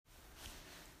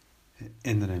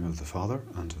In the name of the Father,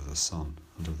 and of the Son,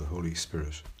 and of the Holy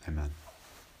Spirit. Amen.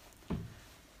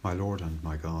 My Lord and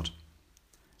my God,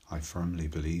 I firmly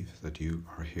believe that you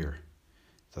are here,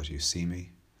 that you see me,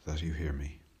 that you hear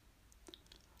me.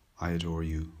 I adore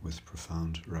you with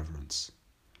profound reverence.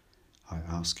 I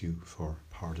ask you for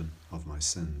pardon of my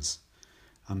sins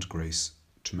and grace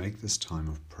to make this time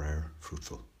of prayer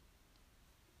fruitful.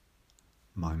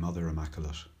 My Mother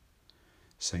Immaculate,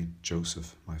 Saint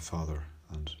Joseph, my Father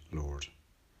and Lord,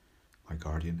 my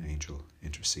guardian angel,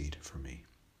 intercede for me.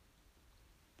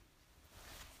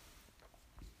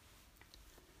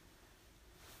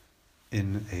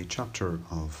 In a chapter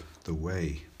of The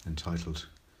Way entitled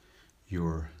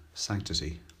Your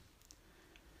Sanctity,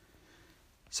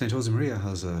 St. Josemaria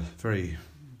has a very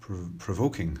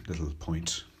provoking little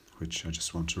point which I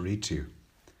just want to read to you.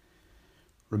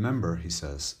 Remember, he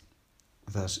says,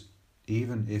 that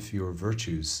even if your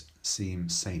virtues seem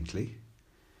saintly,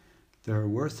 they are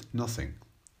worth nothing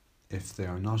if they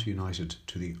are not united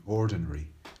to the ordinary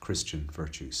Christian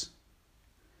virtues.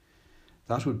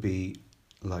 That would be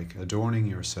like adorning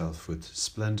yourself with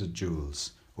splendid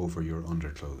jewels over your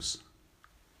underclothes,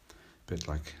 a bit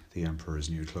like the emperor's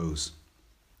new clothes.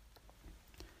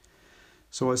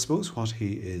 So I suppose what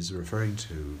he is referring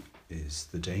to is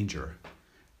the danger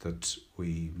that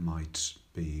we might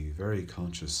be very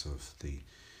conscious of the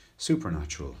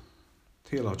supernatural,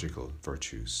 theological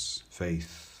virtues,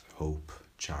 faith, hope,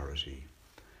 charity,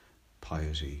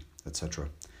 piety, etc.,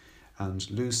 and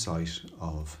lose sight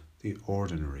of the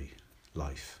ordinary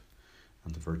life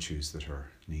and the virtues that are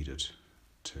needed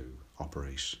to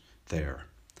operate there,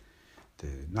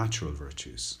 the natural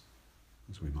virtues,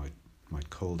 as we might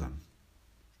call them.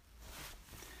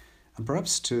 And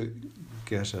perhaps to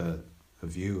get a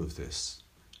view of this,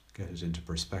 get it into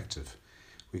perspective,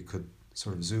 we could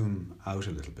sort of zoom out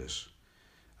a little bit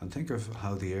and think of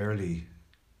how the early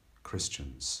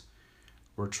Christians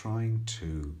were trying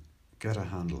to get a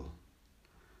handle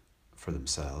for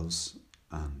themselves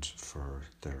and for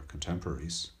their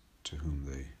contemporaries to whom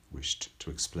they wished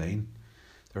to explain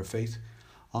their faith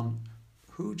on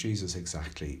who Jesus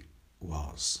exactly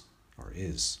was or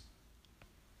is.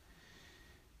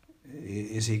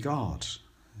 Is he God?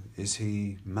 Is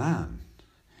he man?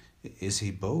 Is he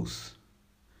both?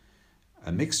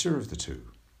 A mixture of the two.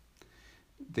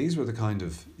 These were the kind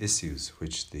of issues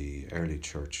which the early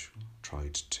church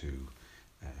tried to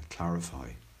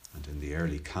clarify, and in the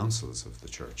early councils of the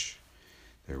church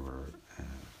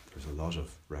there's a lot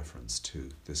of reference to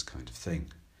this kind of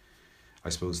thing. I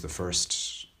suppose the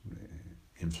first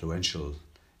influential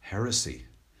heresy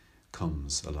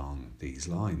comes along these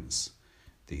lines.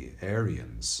 The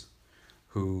Arians,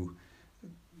 who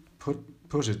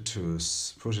put it to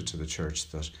the church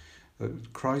that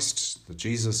Christ, that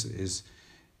Jesus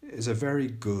is a very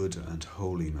good and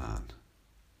holy man,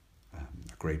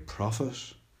 a great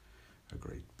prophet, a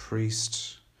great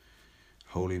priest,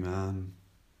 holy man,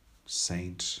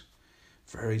 saint,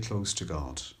 very close to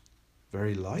God,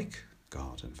 very like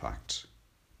God, in fact,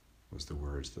 was the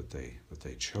word that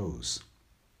they chose.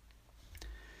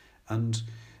 And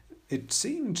it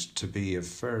seemed to be a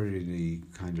fairly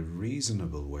kind of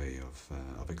reasonable way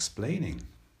of explaining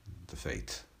the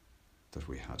faith that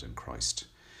we had in Christ.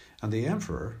 And the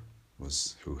emperor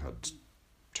who had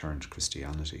turned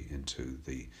Christianity into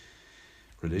the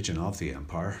religion of the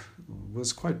empire,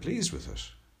 was quite pleased with it,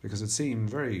 because it seemed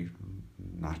very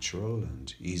natural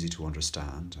and easy to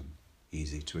understand and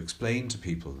easy to explain to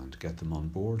people and get them on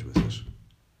board with it.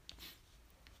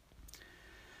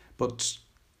 But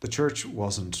the church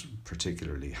wasn't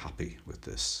particularly happy with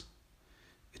this.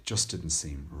 It just didn't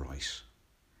seem right.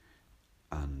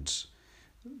 And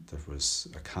there was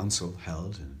a council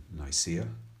held in Nicaea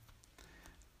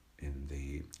in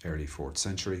the early 4th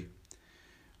century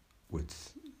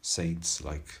with saints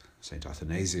like St.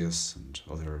 Athanasius and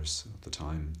others at the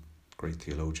time, great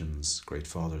theologians, great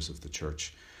fathers of the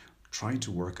church, trying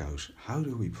to work out, how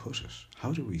do we put it?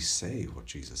 How do we say what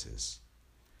Jesus is?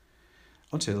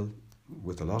 Until,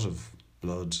 with a lot of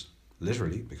blood,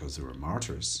 literally, because there were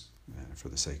martyrs for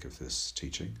the sake of this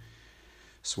teaching,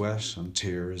 sweat and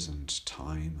tears and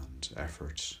time and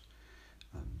effort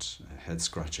and head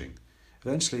scratching,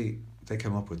 eventually they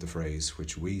come up with the phrase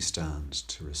which we stand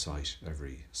to recite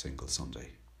every single Sunday: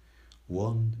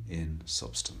 one in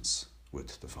substance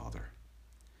with the Father.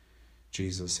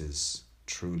 Jesus is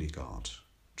truly God,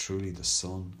 truly the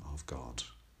Son of God,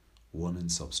 one in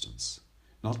substance.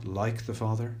 Not like the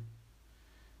Father,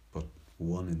 but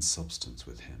one in substance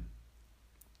with him.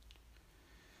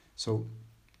 So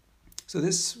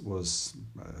this was,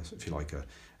 if you like,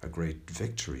 a great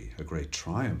victory, a great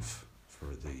triumph for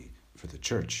the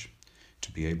church.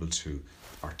 to be able to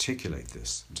articulate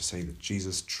this and to say that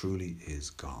Jesus truly is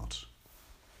God.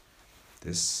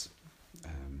 This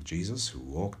Jesus who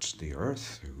walked the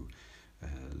earth, who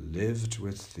lived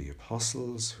with the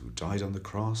apostles, who died on the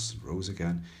cross, rose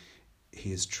again,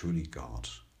 he is truly God.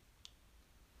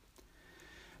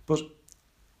 But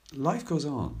life goes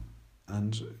on,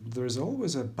 and there's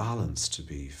always a balance to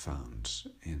be found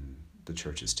in the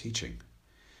church's teaching,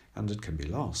 and it can be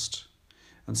lost.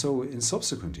 And so in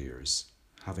subsequent years,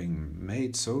 having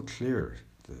made so clear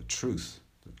the truth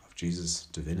of Jesus'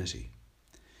 divinity,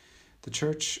 the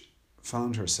church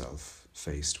found herself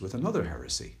faced with another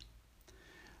heresy.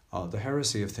 The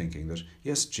heresy of thinking that,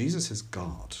 yes, Jesus is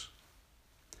God,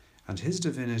 and his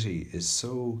divinity is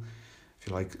so, if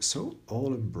you like, so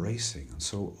all-embracing and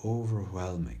so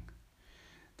overwhelming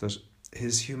that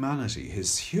his humanity,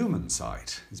 his human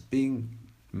side, his being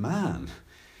man,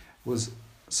 was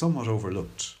somewhat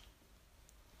overlooked.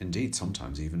 Indeed,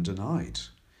 sometimes even denied.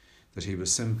 That he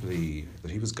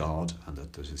was God, and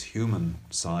that his human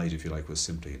side, if you like, was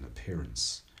simply an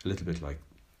appearance. A little bit like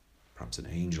perhaps an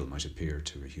angel might appear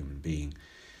to a human being,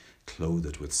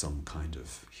 clothed with some kind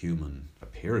of human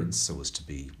appearance so as to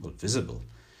be visible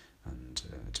and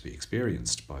to be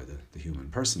experienced by the human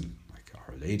person, like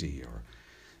Our Lady or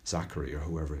Zachary or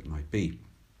whoever it might be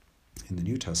in the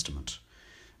New Testament.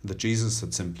 That Jesus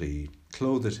had simply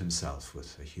clothed himself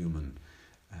with a human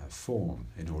form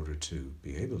in order to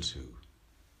be able to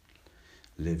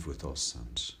live with us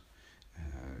and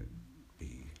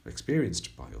be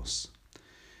experienced by us.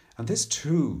 And this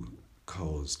too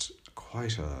caused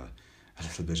quite a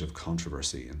little bit of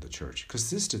controversy in the church, because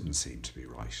this didn't seem to be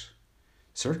right.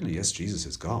 Certainly, yes, Jesus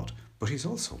is God, but he's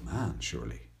also man,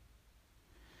 surely.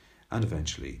 And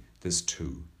eventually, this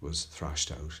too was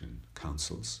thrashed out in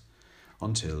councils,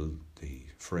 until the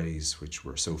phrase which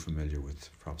we're so familiar with,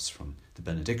 perhaps from the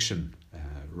benediction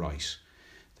rite,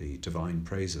 the divine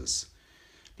praises,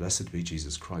 "Blessed be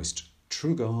Jesus Christ,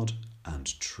 true God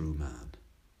and true man."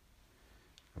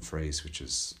 A phrase which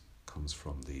comes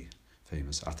from the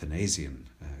famous Athanasian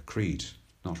creed,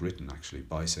 not written actually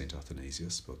by St.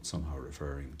 Athanasius, but somehow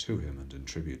referring to him and in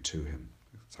tribute to him.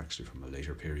 It's actually from a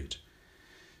later period.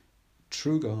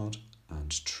 True God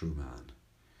and true man.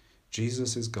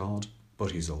 Jesus is God,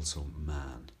 but he's also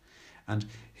man. And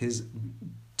his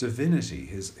divinity,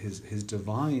 his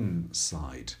divine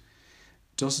side,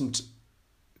 doesn't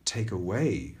take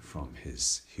away from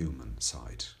his human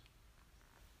side.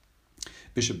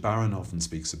 Bishop Barron often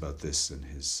speaks about this in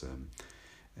his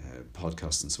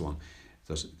podcast and so on,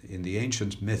 that in the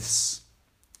ancient myths,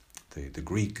 the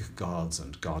Greek gods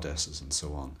and goddesses and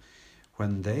so on,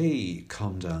 when they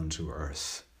come down to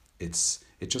earth,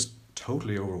 it just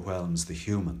totally overwhelms the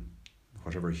human.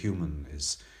 Whatever human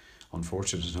is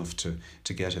unfortunate enough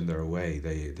to get in their way,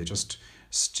 they just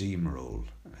steamroll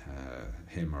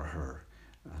him or her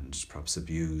and perhaps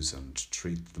abuse and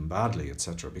treat them badly,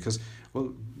 etc. Because,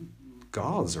 well,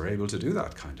 gods are able to do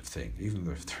that kind of thing, even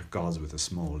if they're gods with a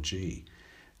small g.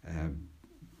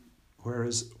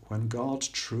 Whereas when God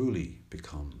truly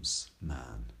becomes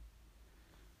man,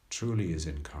 truly is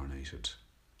incarnated,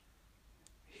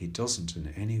 he doesn't in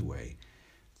any way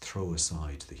throw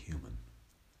aside the human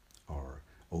or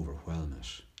overwhelm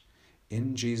it.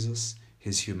 In Jesus,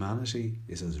 his humanity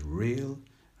is as real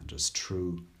and as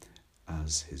true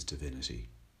as his divinity.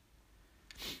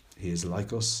 He is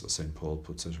like us, as St. Paul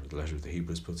puts it, or the letter of the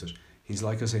Hebrews puts it, he's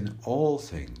like us in all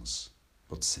things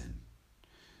but sin.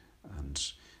 And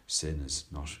sin is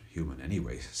not human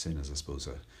anyway. Sin is, I suppose,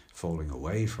 a falling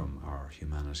away from our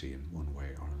humanity in one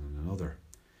way or in another.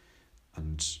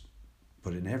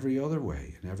 But in every other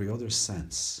way, in every other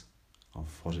sense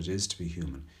of what it is to be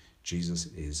human, Jesus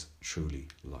is truly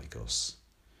like us.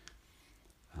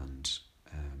 And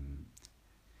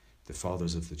the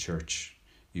fathers of the church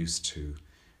used to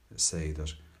say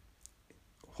that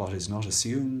what is not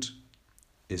assumed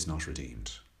is not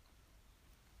redeemed.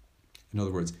 In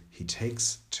other words, he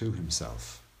takes to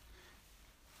himself,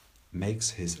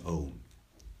 makes his own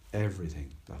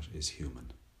everything that is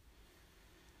human.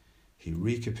 He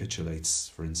recapitulates,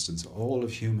 for instance, all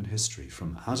of human history,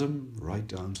 from Adam right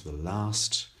down to the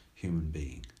last human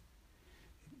being.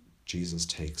 Jesus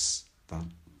takes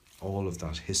all of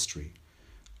that history,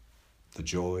 the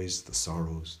joys, the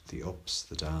sorrows, the ups,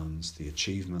 the downs, the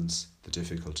achievements, the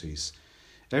difficulties,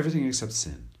 everything except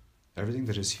sin, everything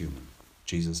that is human,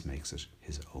 Jesus makes it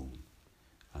his own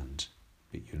and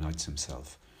unites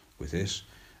himself with it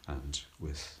and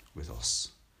with us.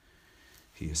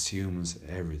 He assumes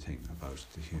everything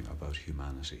about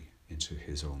humanity into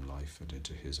his own life and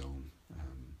into his own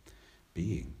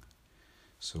being.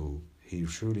 So he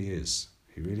truly is,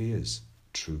 he really is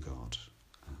true God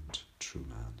and true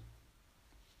man.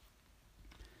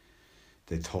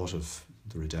 They thought of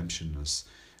the redemption as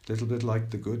a little bit like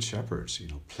the Good Shepherd,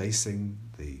 placing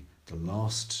the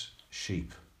lost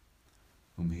sheep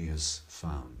whom he has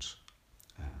found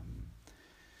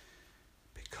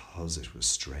because it was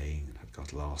straying and had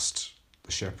got lost.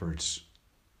 The shepherd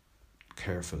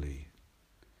carefully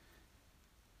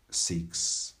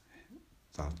seeks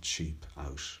that sheep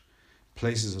out,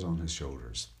 places it on his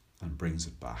shoulders and brings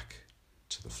it back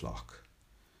to the flock,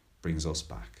 brings us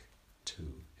back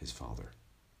to his Father,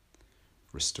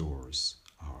 restores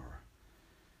our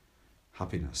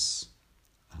happiness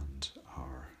and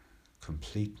our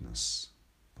completeness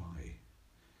by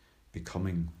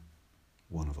becoming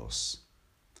one of us.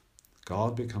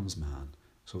 God becomes man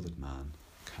so that man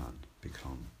can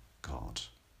become God.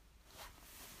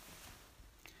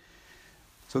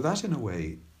 So that, in a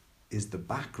way, is the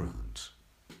background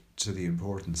to the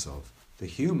importance of the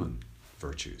human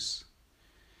virtues.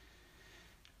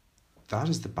 That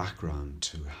is the background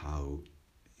to how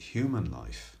human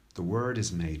life, the Word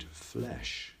is made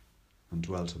flesh and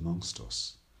dwelt amongst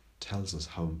us, tells us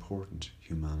how important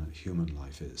human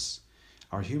life is.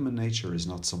 Our human nature is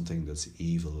not something that's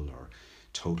evil or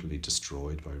totally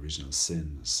destroyed by original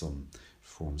sin, as some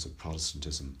forms of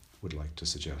Protestantism would like to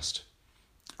suggest.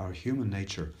 Our human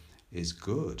nature is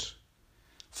good,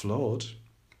 flawed,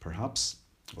 perhaps,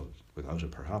 well, without a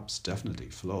perhaps, definitely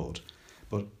flawed,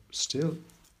 but still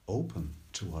open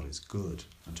to what is good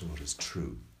and to what is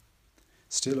true.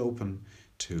 Still open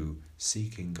to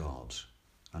seeking God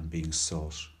and being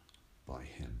sought by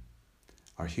him.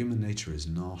 Our human nature is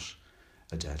not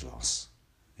a dead loss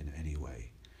in any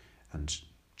way. And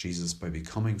Jesus, by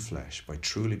becoming flesh, by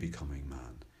truly becoming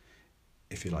man,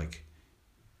 if you like,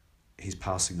 he's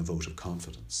passing a vote of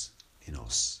confidence in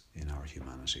us, in our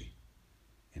humanity,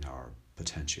 in our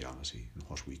potentiality, in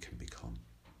what we can become.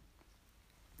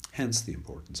 Hence the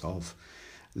importance of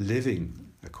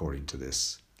living according to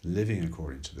this, living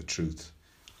according to the truth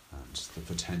and the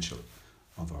potential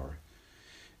of our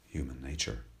human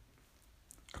nature,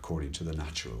 according to the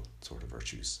natural sort of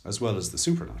virtues, as well as the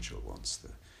supernatural ones,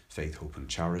 the faith, hope and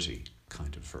charity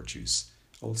kind of virtues.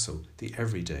 Also the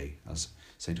everyday, as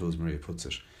St. Josemaria puts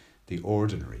it, the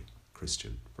ordinary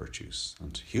Christian virtues,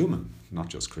 and human, not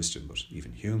just Christian, but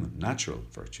even human, natural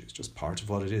virtues, just part of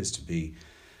what it is to be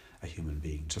a human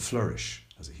being, to flourish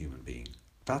as a human being.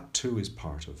 That too is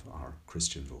part of our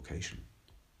Christian vocation.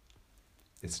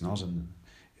 It's not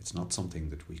something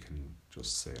that we can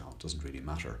just say, it doesn't really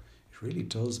matter. It really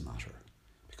does matter,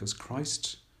 because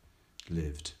Christ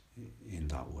lived in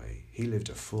that way. He lived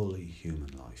a fully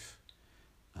human life,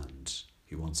 and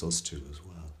he wants us to as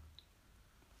well.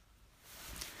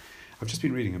 I've just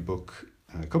been reading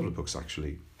a couple of books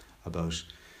actually, about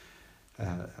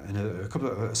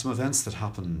some events that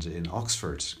happened in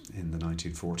Oxford in the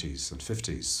 1940s and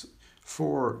 50s.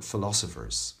 4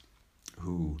 philosophers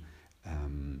who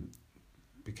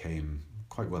became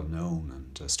quite well known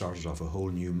and started off a whole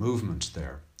new movement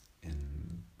there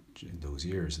in those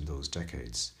years, in those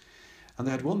decades. And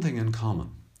they had one thing in common,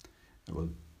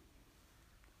 and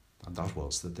that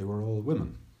was that they were all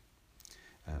women.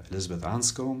 Elizabeth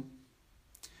Anscombe,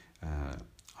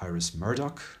 Iris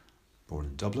Murdoch, born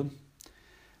in Dublin,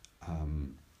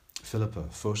 Philippa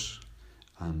Foot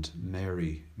and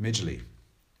Mary Midgley.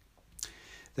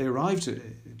 They arrived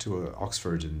to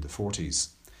Oxford in the 40s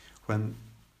when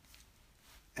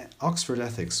Oxford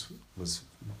ethics was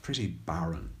pretty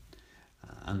barren,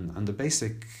 and the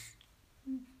basic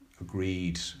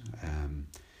agreed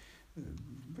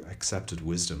accepted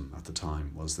wisdom at the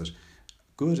time was that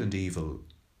good and evil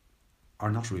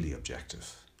are not really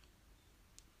objective.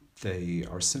 They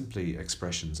are simply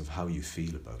expressions of how you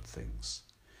feel about things.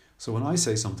 So when I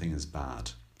say something is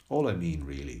bad, all I mean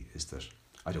really is that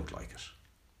I don't like it.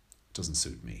 It doesn't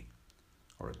suit me,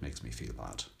 or it makes me feel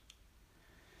bad.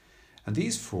 And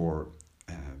these 4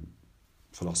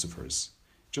 philosophers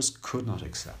just could not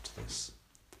accept this.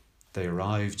 They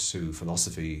arrived to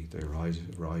philosophy, they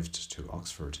arrived to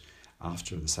Oxford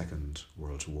after the Second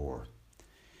World War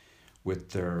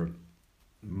with their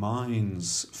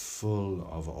minds full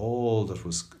of all that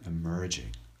was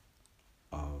emerging,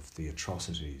 of the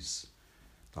atrocities,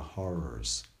 the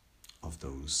horrors of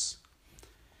those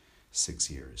 6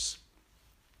 years.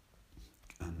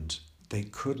 And they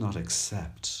could not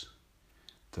accept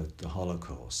that the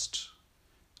Holocaust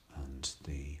and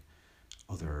the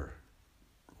other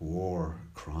war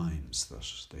crimes that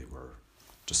they were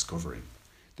discovering,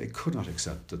 they could not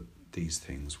accept that these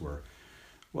things were,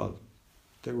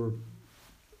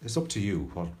 it's up to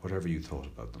you, whatever you thought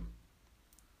about them.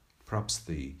 Perhaps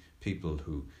the people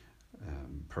who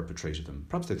perpetrated them.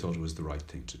 Perhaps they thought it was the right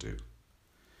thing to do.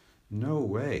 No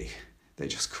way. They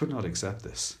just could not accept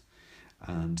this.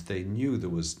 And they knew there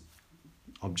was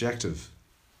objective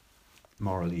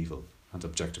moral evil and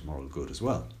objective moral good as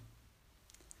well.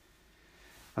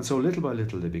 And so little by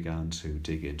little they began to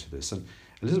dig into this. And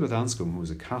Elizabeth Anscombe, who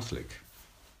was a Catholic,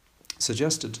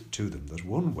 suggested to them that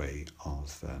one way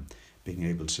of being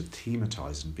able to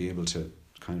thematize and be able to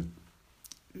kind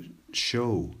of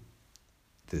show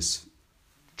this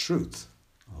truth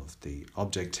of the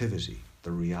objectivity,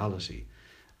 the reality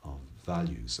of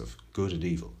values of good and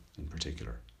evil in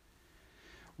particular,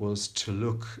 was to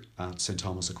look at St.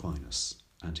 Thomas Aquinas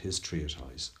and his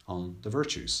treatise on the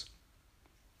virtues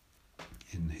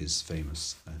in his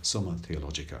famous Summa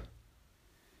Theologica.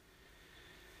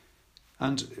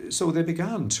 And so they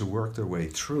began to work their way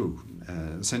through.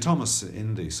 St. Thomas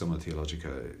in the Summa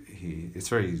Theologica,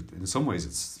 in some ways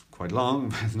it's quite long,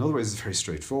 but in other ways it's very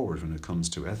straightforward when it comes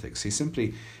to ethics. He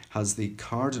simply has the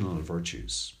cardinal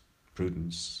virtues,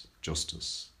 prudence,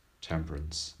 justice,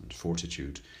 temperance, and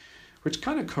fortitude, which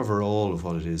kind of cover all of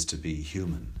what it is to be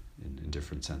human in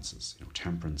different senses.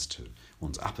 Temperance to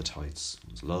one's appetites,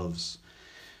 one's loves,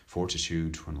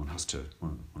 fortitude when one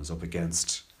is up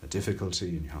against a difficulty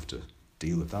and you have to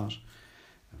deal with that,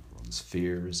 one's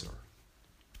fears or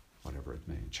whatever it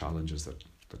may, challenges that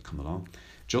come along.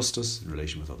 Justice in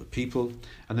relation with other people,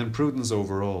 and then prudence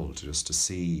overall, to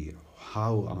see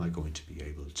how am I going to be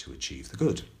able to achieve the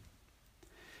good.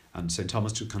 And St.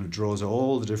 Thomas just kind of draws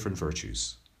all the different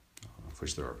virtues, of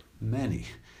which there are many,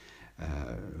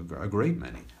 a great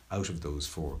many, out of those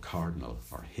four cardinal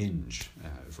or hinge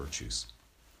virtues.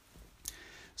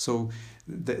 So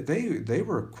they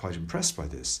were quite impressed by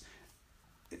this.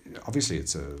 Obviously,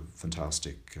 it's a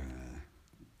fantastic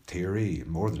theory.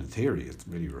 More than a theory, it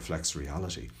really reflects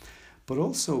reality. But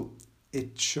also,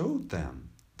 it showed them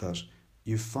that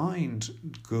you find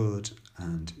good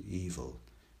and evil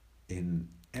in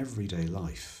everyday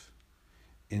life,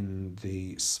 in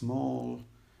the small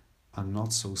and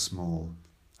not so small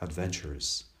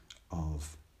adventures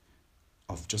of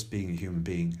just being a human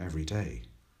being every day.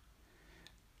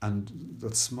 And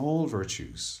that small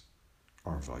virtues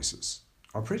or vices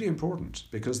are pretty important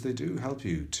because they do help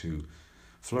you to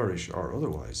flourish or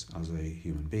otherwise as a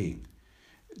human being.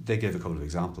 They gave a couple of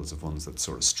examples of ones that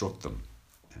sort of struck them.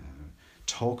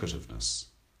 Talkativeness.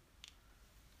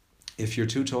 If you're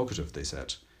too talkative, they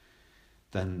said,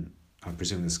 then I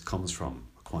presume this comes from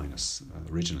Aquinas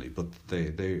originally, but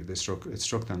it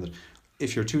struck them that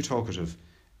if you're too talkative,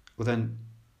 well then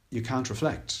you can't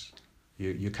reflect.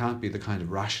 You can't be the kind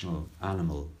of rational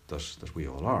animal that we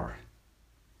all are.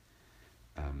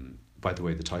 By the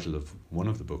way, the title of one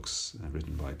of the books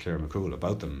written by Claire McCool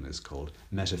about them is called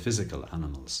Metaphysical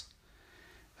Animals.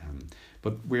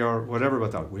 But we are, whatever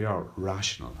about that, we are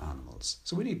rational animals.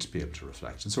 So we need to be able to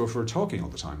reflect. And so if we're talking all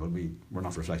the time, well, we're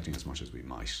not reflecting as much as we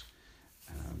might.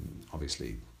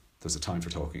 Obviously, there's a time for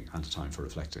talking and a time for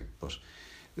reflecting. But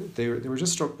they were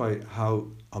just struck by how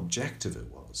objective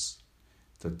it was.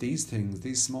 That these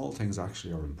small things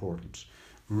actually are important.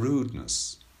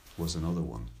 Rudeness was another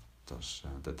one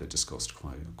that they discussed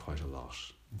quite a lot,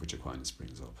 which Aquinas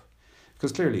brings up.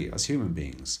 Because clearly, as human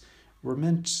beings, we're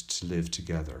meant to live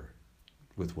together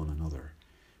with one another.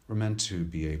 We're meant to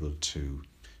be able to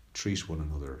treat one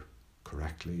another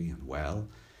correctly and well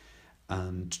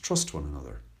and trust one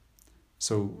another.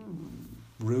 So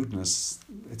rudeness,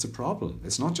 it's a problem.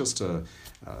 It's not just a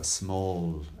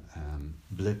small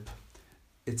blip.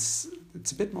 It's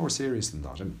a bit more serious than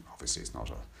that. And obviously it's not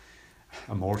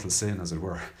a mortal sin, as it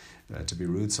were, to be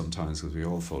rude sometimes, because we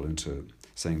all fall into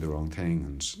saying the wrong thing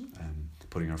and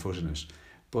putting our foot in it.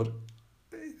 But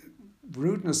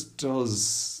rudeness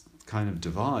does kind of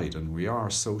divide, and we are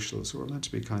social, so we're meant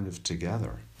to be kind of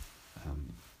together.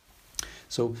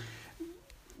 So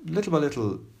little by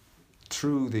little,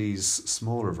 through these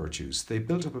smaller virtues, they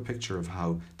built up a picture of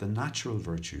how the natural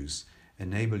virtues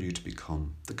enable you to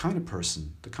become the kind of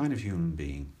person, the kind of human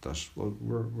being that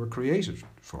we're created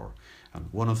for. And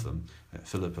one of them,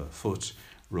 Philippa Foot,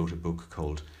 wrote a book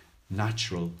called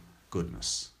Natural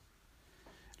Goodness.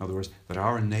 In other words, that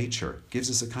our nature gives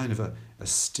us a kind of a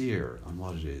steer on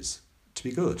what it is to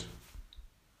be good.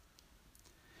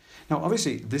 Now,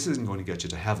 obviously, this isn't going to get you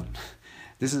to heaven.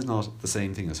 This is not the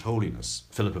same thing as holiness.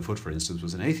 Philippa Foot, for instance,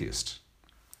 was an atheist.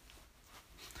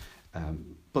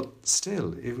 But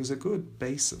still, it was a good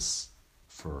basis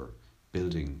for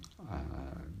building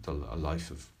a life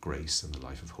of grace and a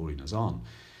life of holiness on.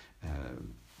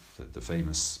 The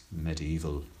famous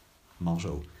medieval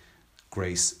motto,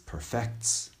 grace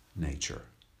perfects nature.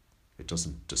 It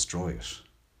doesn't destroy it.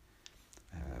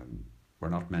 We're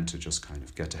not meant to just kind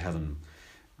of get to heaven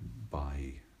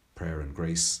by prayer and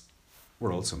grace.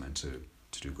 We're also meant to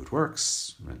do good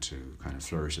works, meant to kind of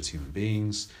flourish as human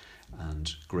beings,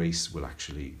 and grace will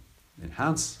actually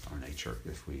enhance our nature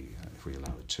if we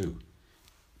allow it to.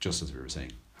 Just as we were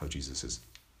saying, how Jesus is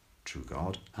true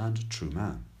God and true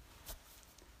man.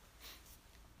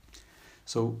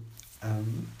 So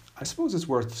I suppose it's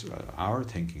worth our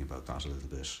thinking about that a little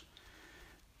bit.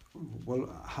 Well,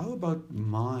 how about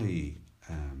my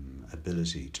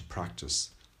ability to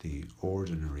practice the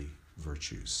ordinary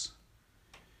virtues?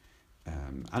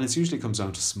 And it usually comes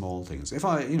down to small things. If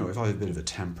I have a bit of a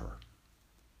temper,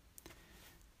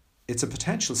 it's a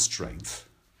potential strength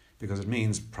because it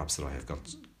means perhaps that I have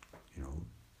got,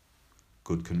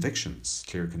 good convictions,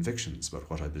 clear convictions about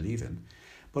what I believe in,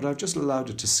 but I've just allowed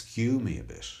it to skew me a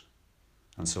bit.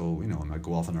 And so, I might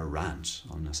go off on a rant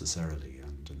unnecessarily,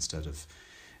 and instead of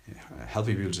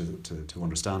helping people to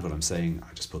understand what I'm saying,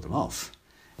 I just put them off.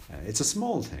 It's a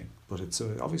small thing, but it's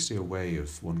obviously a way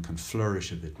of one can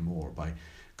flourish a bit more by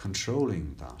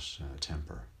controlling that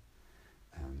temper.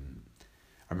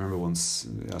 I remember once,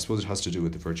 I suppose it has to do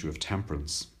with the virtue of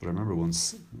temperance, but I remember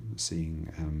once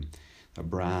seeing a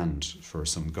brand for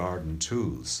some garden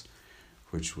tools,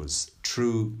 which was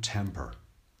True Temper.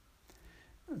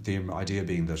 The idea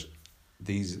being that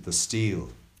the steel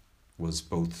was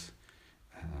both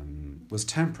was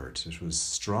tempered. It was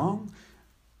strong,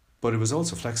 but it was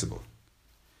also flexible.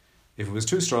 If it was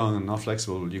too strong and not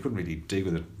flexible, you couldn't really dig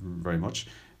with it very much.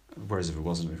 Whereas if it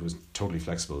was totally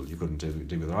flexible, you couldn't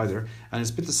dig with it either. And it's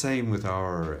a bit the same with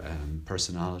our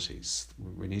personalities.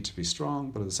 We need to be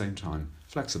strong, but at the same time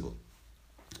flexible,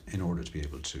 in order to be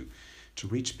able to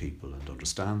reach people and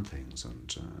understand things and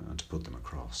to put them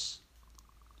across.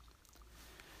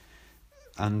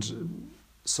 And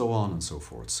so on and so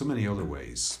forth. So many other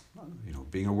ways.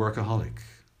 Being a workaholic.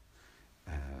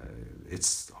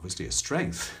 It's obviously a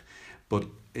strength, but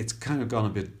it's kind of gone a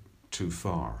bit too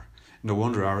far. No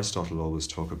wonder Aristotle always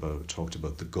talked about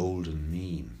the golden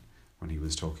mean when he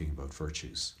was talking about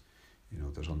virtues.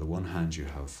 That on the one hand you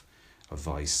have a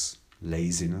vice,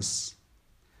 laziness.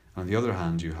 On the other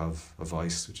hand you have a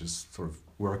vice which is sort of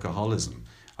workaholism.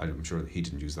 I'm sure he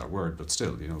didn't use that word, but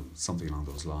still, something along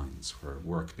those lines, where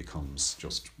work becomes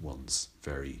just one's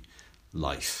very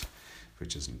life,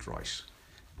 which isn't right.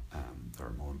 There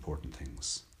are more important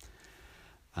things.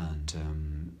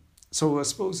 And so I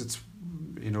suppose it's,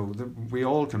 we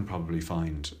all can probably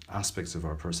find aspects of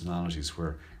our personalities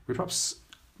where we perhaps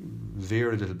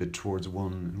veer a little bit towards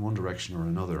one direction or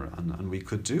another, and we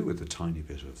could do with a tiny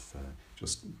bit of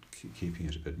just keeping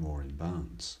it a bit more in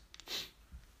bounds.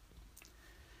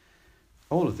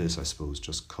 All of this, I suppose,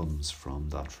 just comes from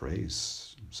that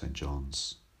phrase, St.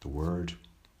 John's, the Word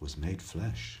was made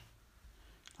flesh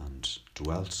and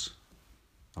dwelt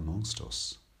amongst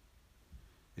us.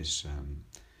 It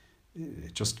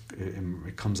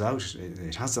comes out,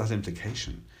 it has that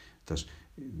implication that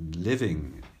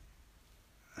living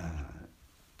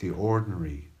the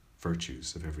ordinary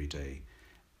virtues of every day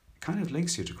kind of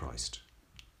links you to Christ.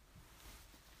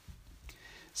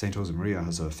 St. Josemaria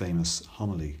has a famous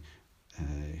homily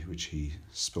which he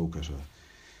spoke at a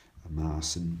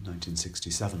Mass in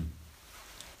 1967,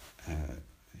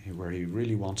 where he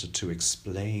really wanted to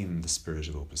explain the spirit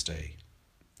of Opus Dei.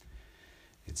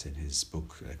 It's in his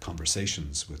book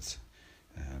Conversations with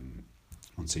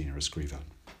Monsignor Escriva,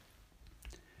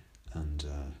 and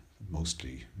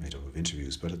mostly made up of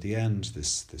interviews, but at the end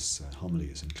this homily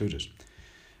is included.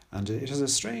 And it has a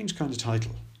strange kind of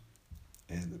title,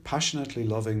 passionately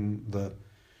loving the...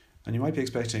 And you might be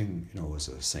expecting, as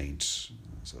a saint,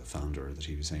 as a founder, that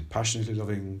he was saying passionately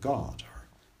loving God or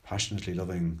passionately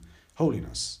loving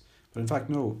holiness. But in fact,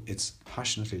 no, it's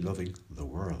passionately loving the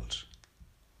world.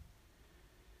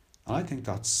 And I think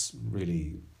that's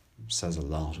really says a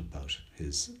lot about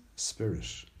his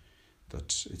spirit,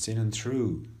 that it's in and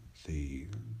through the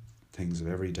things of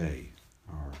every day,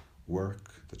 our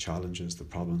work, the challenges, the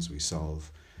problems we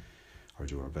solve, or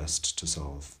do our best to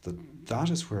solve, that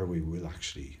is where we will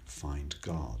actually find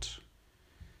God.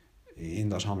 In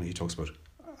that homily he talks about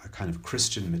a kind of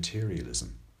Christian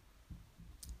materialism.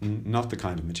 Not the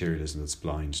kind of materialism that's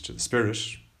blind to the spirit,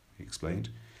 he explained,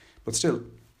 but still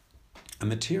a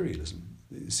materialism,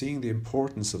 seeing the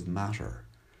importance of matter,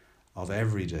 of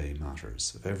everyday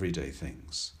matters, of everyday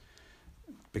things,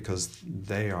 because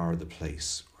they are the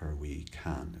place where we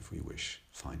can, if we wish,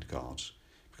 find God,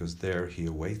 because there he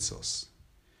awaits us.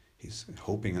 He's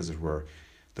hoping, as it were,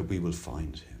 that we will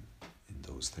find him in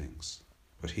those things.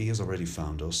 But he has already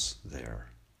found us there.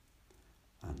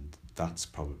 And that's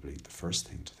probably the first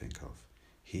thing to think of.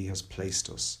 He has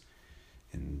placed us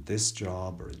in this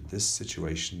job or in this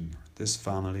situation, or this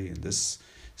family, in this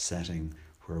setting,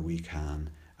 where we can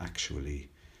actually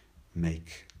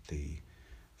make the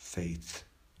faith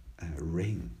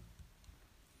ring.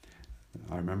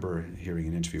 I remember hearing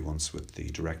an interview once with the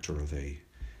director of a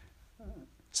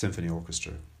symphony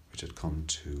orchestra which had come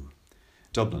to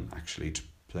Dublin actually to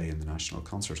play in the National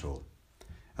Concert Hall.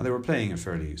 And they were playing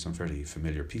some fairly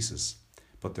familiar pieces,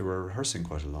 but they were rehearsing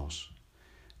quite a lot.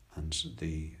 And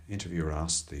the interviewer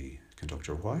asked the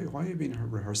conductor, why have you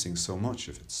been rehearsing so much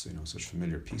if it's such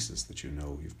familiar pieces that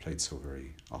you've played so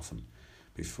very often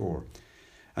before?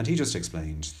 And he just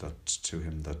explained that to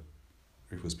him that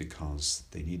it was because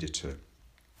they needed to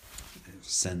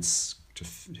sense, to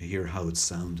hear how it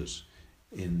sounded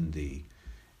in the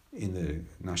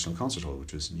National Concert Hall,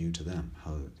 which was new to them,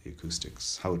 how the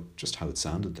acoustics, how it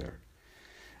sounded there.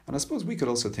 And I suppose we could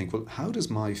also think, well, how does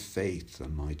my faith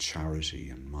and my charity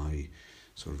and my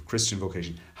sort of Christian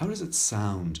vocation, how does it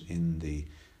sound in the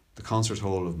concert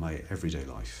hall of my everyday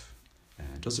life?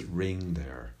 Does it ring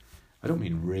there? I don't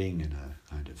mean ring in a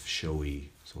kind of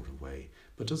showy sort of way,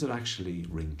 but does it actually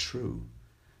ring true?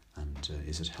 And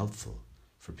is it helpful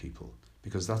for people?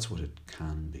 Because that's what it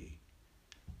can be.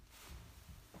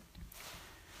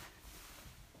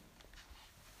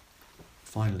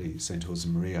 Finally, St.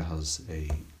 Josemaria has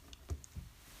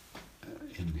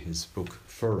in his book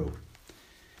Furrow,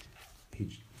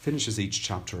 he finishes each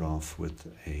chapter off with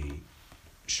a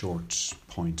short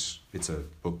point. It's a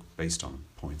book based on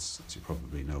points, as you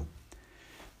probably know.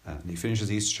 And he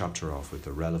finishes each chapter off with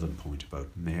a relevant point about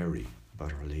Mary,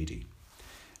 about Our Lady.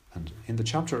 And in the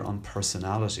chapter on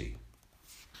personality,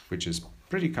 which is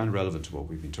pretty kind of relevant to what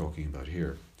we've been talking about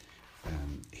here,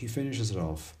 he finishes it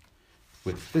off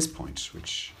with this point,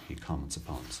 which he comments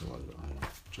upon. So I'll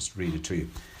just read it to you.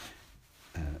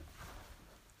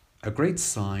 A great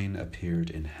sign appeared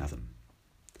in heaven,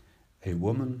 a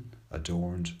woman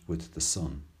adorned with the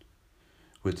sun,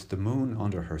 with the moon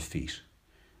under her feet,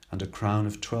 and a crown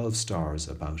of 12 stars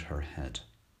about her head.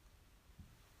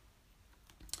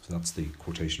 So that's the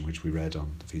quotation which we read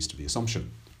on the Feast of the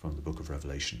Assumption from the book of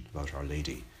Revelation about Our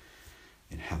Lady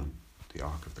in heaven, the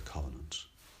Ark of the Covenant.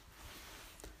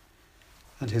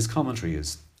 And his commentary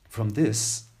is, from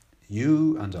this,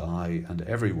 you and I and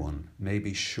everyone may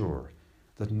be sure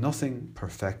that nothing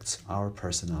perfects our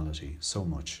personality so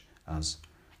much as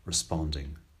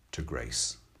responding to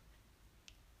grace.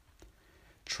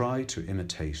 Try to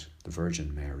imitate the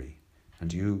Virgin Mary,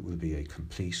 and you will be a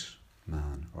complete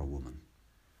man or woman.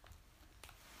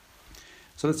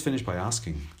 So let's finish by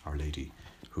asking Our Lady,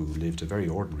 who lived a very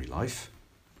ordinary life,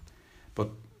 but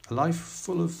a life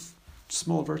full of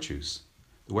small virtues.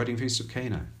 The wedding feast of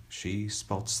Cana, she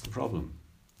spots the problem.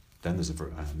 Then there's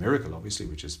a miracle, obviously,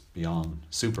 which is beyond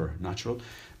supernatural.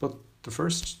 But the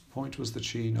first point was that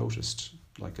she noticed,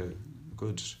 like a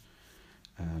good,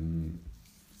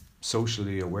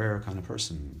 socially aware kind of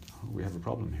person, we have a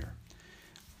problem here.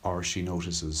 Or she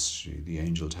notices, the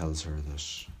angel tells her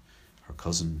that her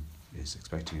cousin is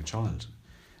expecting a child.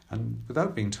 And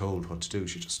without being told what to do,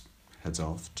 she just heads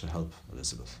off to help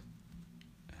Elizabeth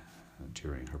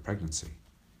during her pregnancy.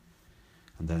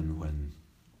 And then when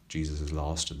Jesus is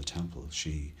lost in the temple,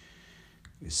 she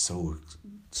is so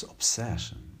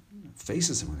upset and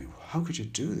faces him and thinks, how could you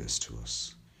do this to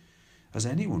us? As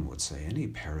anyone would say, any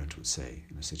parent would say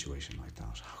in a situation like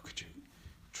that, how could you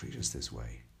treat us this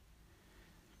way?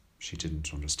 She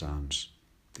didn't understand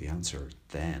the answer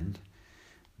then,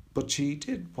 but she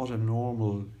did what a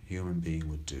normal human being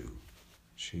would do.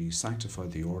 She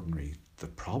sanctified the ordinary. The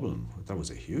problem, that was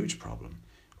a huge problem,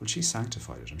 well, she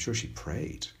sanctified it. I'm sure she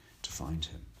prayed to find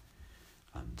him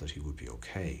and that he would be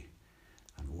okay,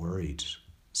 and worried,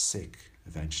 sick.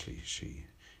 Eventually she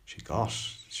got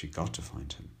to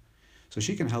find him. So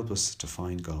she can help us to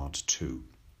find God too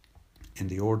in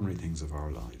the ordinary things of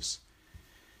our lives,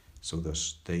 so that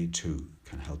they too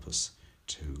can help us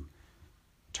to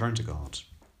turn to God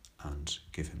and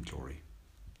give him glory.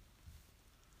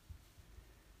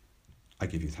 I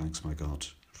give you thanks, my God,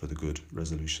 for the good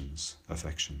resolutions,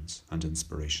 affections, and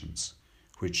inspirations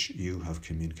which you have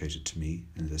communicated to me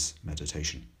in this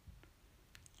meditation.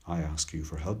 I ask you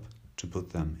for help to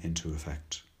put them into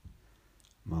effect.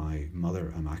 My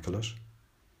Mother Immaculate,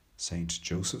 Saint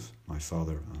Joseph, my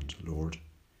Father and Lord,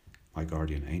 my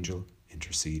guardian angel,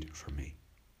 intercede for me.